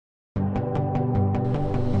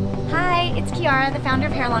it's Kiara, the founder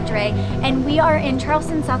of Hair Lingerie, and we are in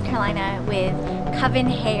Charleston, South Carolina with Coven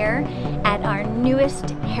Hair at our newest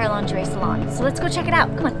hair lingerie salon. So let's go check it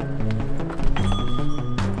out, come on.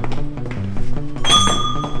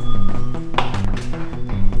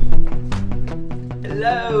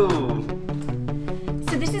 Hello!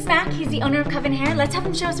 So this is Mac, he's the owner of Coven Hair. Let's have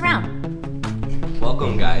him show us around.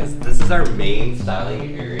 Welcome guys, this is our main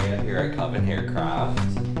styling area here at Coven Haircraft.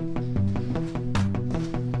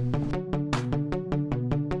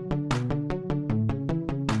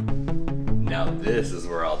 Now this is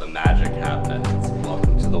where all the magic happens.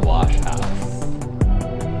 Welcome to the wash house.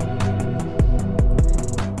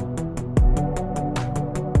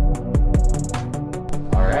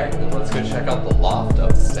 Alright, then let's go check out the loft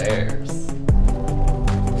upstairs.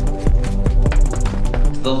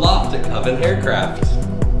 The loft at Coven Haircraft.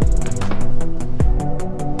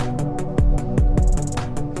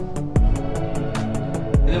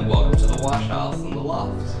 And then welcome to the wash house and the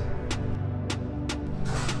loft.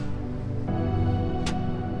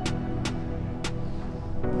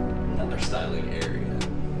 Another styling area.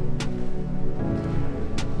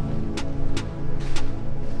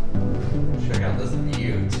 Check out this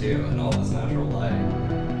view too and all this natural light.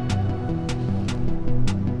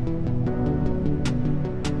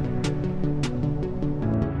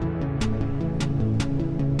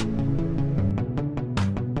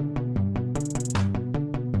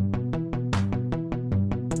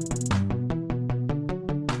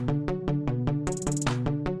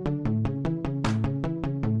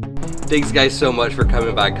 Thanks guys so much for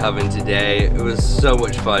coming by Coven today. It was so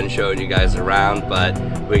much fun showing you guys around, but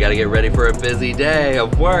we gotta get ready for a busy day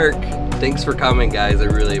of work. Thanks for coming guys, I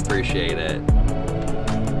really appreciate it.